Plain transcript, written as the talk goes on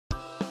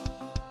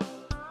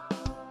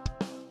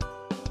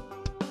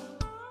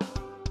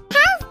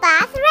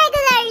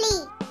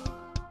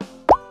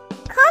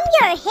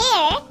your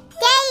hair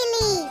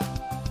daily.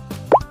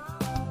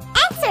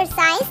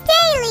 Exercise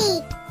daily.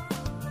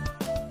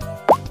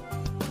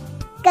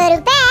 Go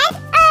to bed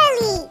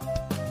early.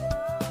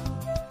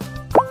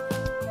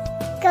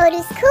 Go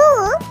to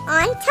school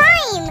on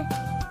time.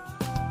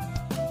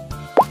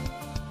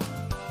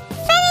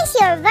 Finish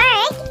your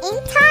work in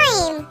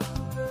time.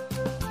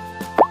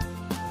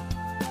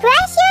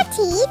 Brush your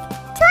teeth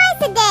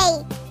twice a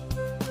day.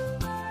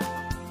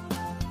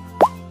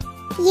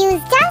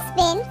 Use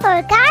dustbin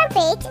for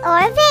garbage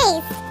or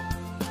waste.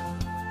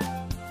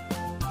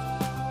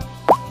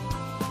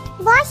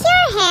 Wash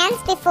your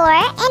hands before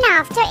and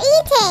after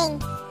eating.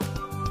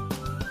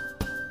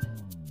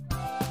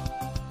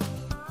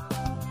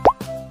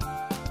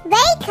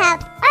 Wake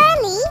up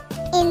early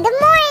in the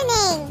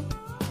morning.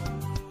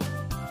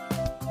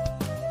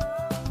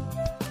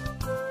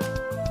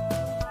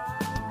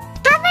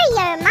 Cover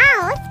your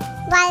mouth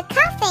while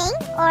coughing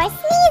or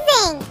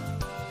sneezing.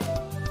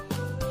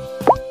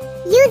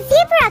 Use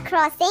zebra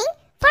crossing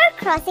for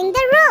crossing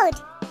the road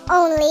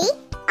only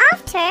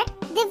after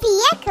the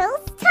vehicle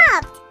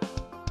stopped.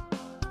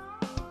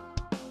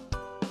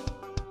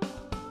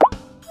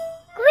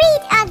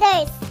 Greet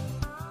others.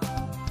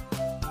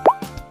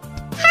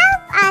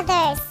 Help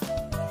others.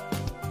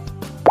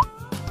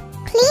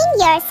 Clean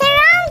your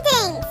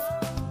surroundings.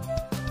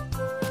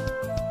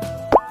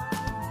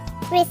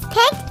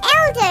 Respect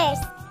elders.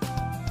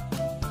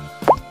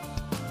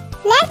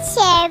 Let's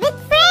share with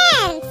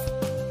friends.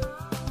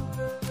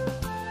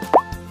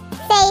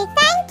 Say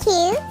thank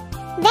you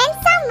when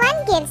someone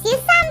gives you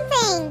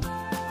something.